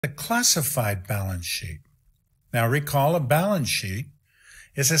The classified balance sheet. Now recall, a balance sheet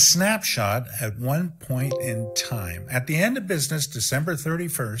is a snapshot at one point in time. At the end of business, December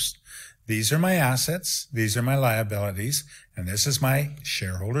 31st, these are my assets, these are my liabilities, and this is my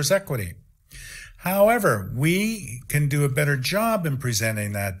shareholders' equity. However, we can do a better job in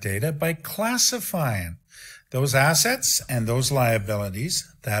presenting that data by classifying those assets and those liabilities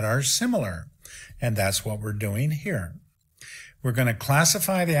that are similar. And that's what we're doing here. We're going to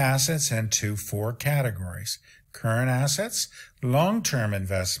classify the assets into 4 categories: current assets, long-term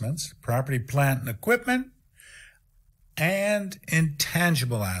investments, property, plant, and equipment, and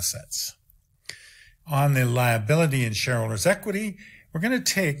intangible assets. On the liability and shareholders' equity, we're going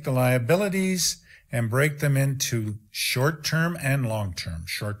to take the liabilities and break them into short-term and long-term.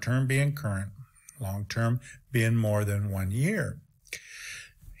 Short-term being current, long-term being more than 1 year.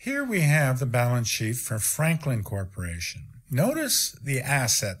 Here we have the balance sheet for Franklin Corporation. Notice the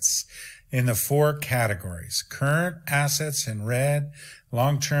assets in the 4 categories: current assets in red,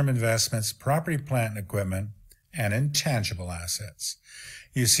 long-term investments, property, plant, and equipment, and intangible assets.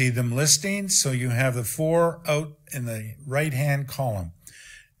 You see them listing, so you have the 4 out in the right-hand column.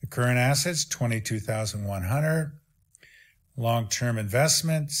 The current assets, $22,100. Long-term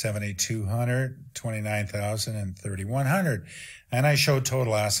investment, $7,200, $29,000, and $3,100. And I show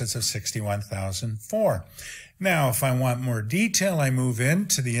total assets of $61,004. Now, if I want more detail, I move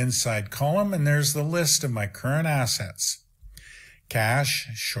into the inside column, and there's the list of my current assets: cash,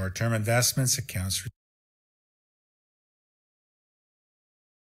 short-term investments, accounts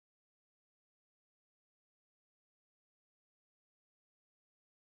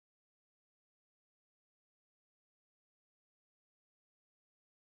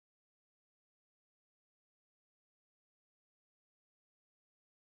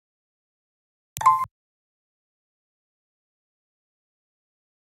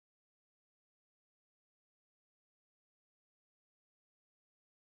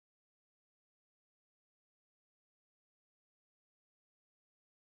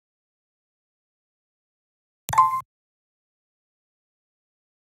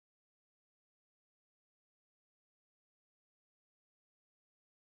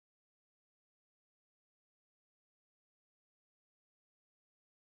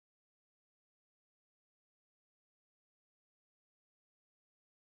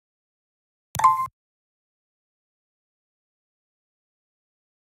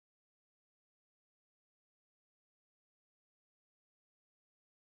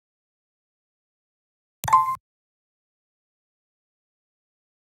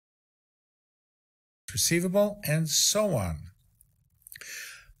receivable, and so on.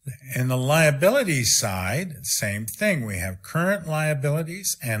 In the liabilities side, same thing. We have current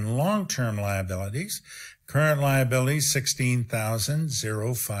liabilities and long-term liabilities. Current liabilities,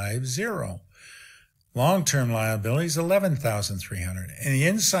 $16,050. Long-term liabilities, $11,300. And the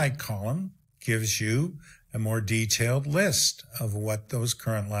inside column gives you a more detailed list of what those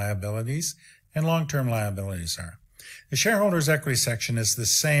current liabilities and long-term liabilities are. The shareholders' equity section is the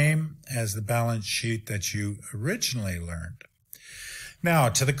same as the balance sheet that you originally learned. Now,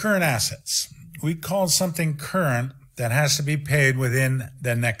 to the current assets. We call something current that has to be paid within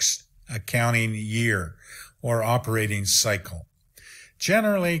the next accounting year or operating cycle.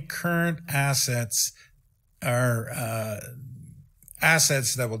 Generally, current assets are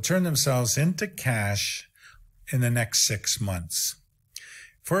assets that will turn themselves into cash in the next 6 months.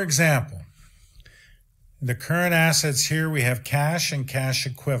 For example, the current assets here, we have cash and cash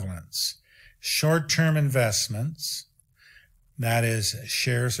equivalents. Short-term investments, that is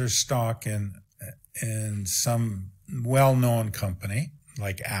shares or stock in some well-known company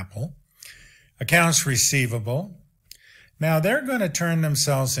like Apple. Accounts receivable. Now they're going to turn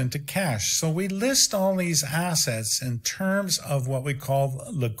themselves into cash. So we list all these assets in terms of what we call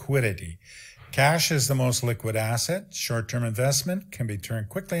liquidity. Cash is the most liquid asset. Short-term investment can be turned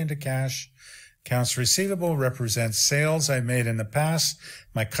quickly into cash. Accounts receivable represents sales I've made in the past.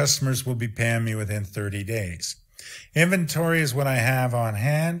 My customers will be paying me within 30 days. Inventory is what I have on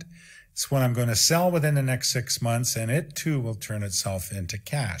hand. It's what I'm going to sell within the next 6 months, and it too will turn itself into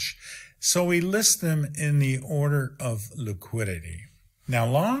cash. So we list them in the order of liquidity. Now,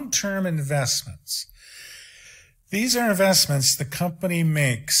 long-term investments. These are investments the company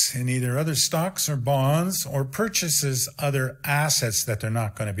makes in either other stocks or bonds, or purchases other assets that they're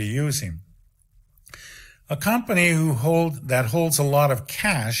not going to be using. A company that holds a lot of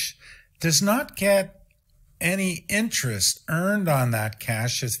cash does not get any interest earned on that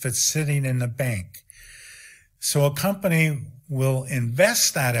cash if it's sitting in the bank. So a company will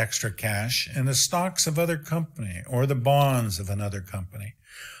invest that extra cash in the stocks of other company or the bonds of another company.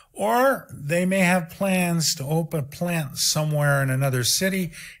 Or they may have plans to open a plant somewhere in another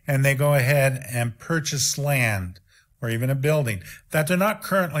city, and they go ahead and purchase land or even a building that they're not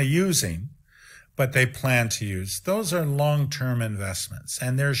currently using, but they plan to use. Those are long-term investments,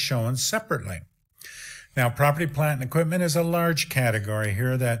 and they're shown separately. Now, property, plant, and equipment is a large category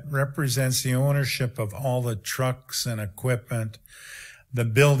here that represents the ownership of all the trucks and equipment, the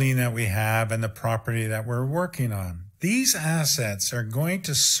building that we have, and the property that we're working on. These assets are going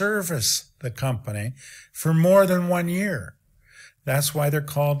to service the company for more than 1 year. That's why they're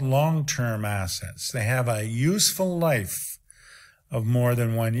called long-term assets. They have a useful life of more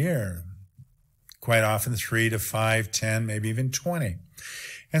than 1 year, quite often 3 to 5, 10, maybe even 20.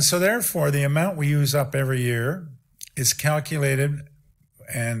 And so therefore, the amount we use up every year is calculated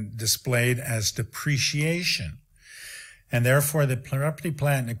and displayed as depreciation. And therefore, the property,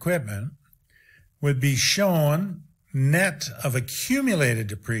 plant, and equipment would be shown net of accumulated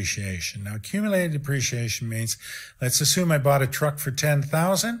depreciation. Now, accumulated depreciation means, let's assume I bought a truck for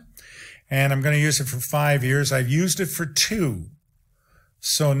 $10,000 and I'm going to use it for 5 years. I've used it for 2.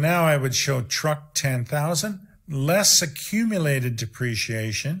 So now I would show truck $10,000 less accumulated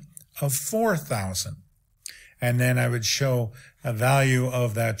depreciation of $4,000. And then I would show a value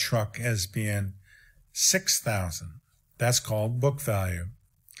of that truck as being $6,000. That's called book value.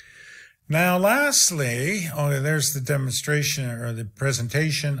 Now, lastly, there's the demonstration or the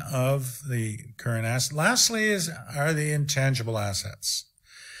presentation of the current asset. Lastly are the intangible assets.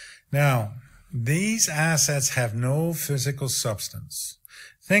 Now, these assets have no physical substance.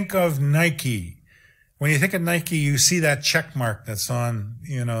 Think of Nike. When you think of Nike, you see that check mark that's on,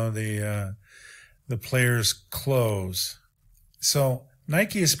 the player's clothes. So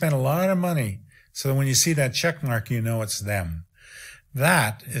Nike has spent a lot of money. So when you see that check mark, you know it's them.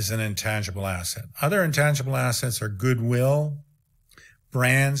 That is an intangible asset. Other intangible assets are goodwill,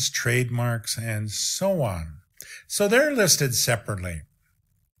 brands, trademarks, and so on. So they're listed separately.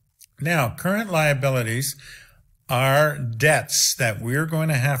 Now, current liabilities are debts that we're going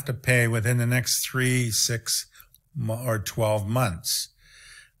to have to pay within the next 3, 6, or 12 months.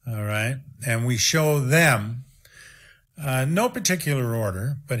 All right. And we show them, no particular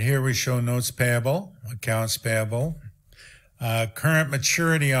order, but here we show notes payable, accounts payable, current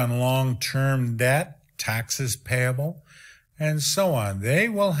maturity on long-term debt, taxes payable, and so on. They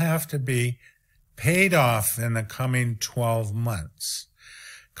will have to be paid off in the coming 12 months.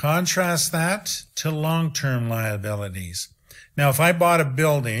 Contrast that to long-term liabilities. Now, if I bought a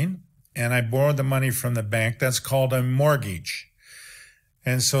building and I borrowed the money from the bank, that's called a mortgage.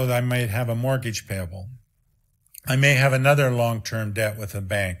 And so I might have a mortgage payable. I may have another long-term debt with a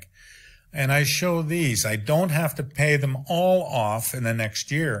bank. And I show these. I don't have to pay them all off in the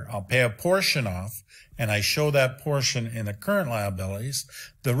next year. I'll pay a portion off, and I show that portion in the current liabilities.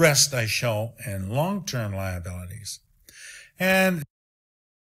 The rest I show in long-term liabilities. And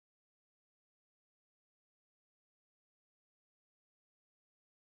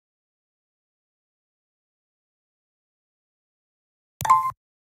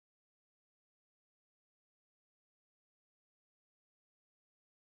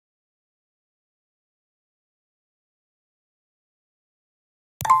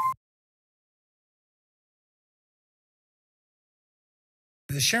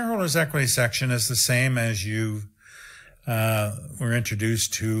the shareholders' equity section is the same as you were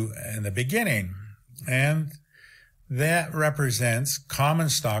introduced to in the beginning. And that represents common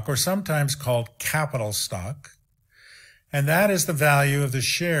stock, or sometimes called capital stock. And that is the value of the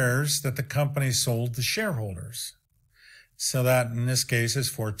shares that the company sold to shareholders. So that in this case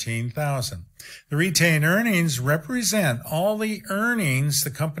is $14,000. The retained earnings represent all the earnings the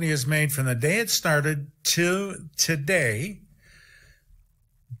company has made from the day it started to today,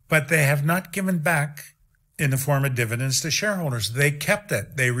 but they have not given back in the form of dividends to shareholders. They kept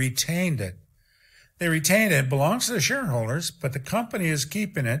it. They retained it. They retained it. It belongs to the shareholders, but the company is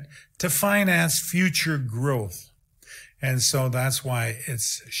keeping it to finance future growth. And so that's why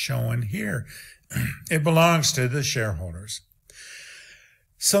it's shown here. It belongs to the shareholders.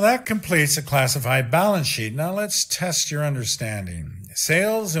 So that completes a classified balance sheet. Now let's test your understanding.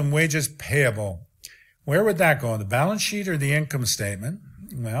 Sales and wages payable. Where would that go? The balance sheet or the income statement?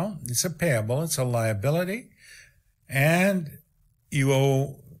 Well, it's a payable, it's a liability, and you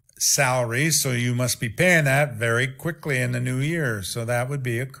owe salary, so you must be paying that very quickly in the new year. So that would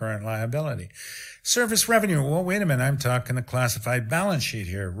be a current liability. Service revenue. Well, wait a minute. I'm talking the classified balance sheet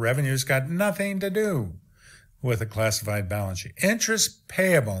here. Revenue's got nothing to do with a classified balance sheet. Interest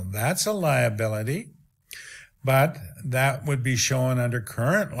payable. That's a liability, but that would be shown under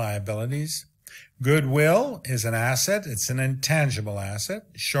current liabilities. Goodwill is an asset. It's an intangible asset.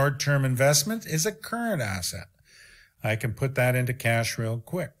 Short-term investment is a current asset. I can put that into cash real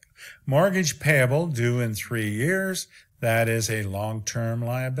quick. Mortgage payable due in 3 years. That is a long-term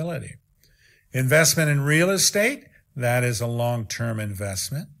liability. Investment in real estate. That is a long-term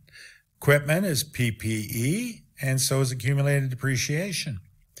investment. Equipment is PPE, and so is accumulated depreciation.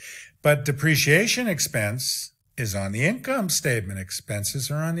 But depreciation expense is on the income statement.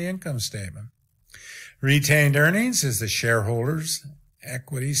 Expenses are on the income statement. Retained earnings is the shareholders'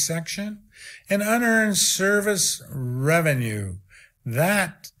 equity section. And unearned service revenue,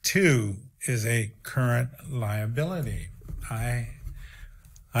 that too is a current liability. I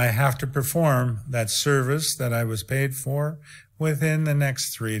have to perform that service that I was paid for within the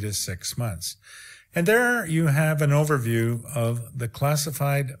next 3 to 6 months. And there you have an overview of the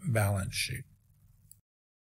classified balance sheet.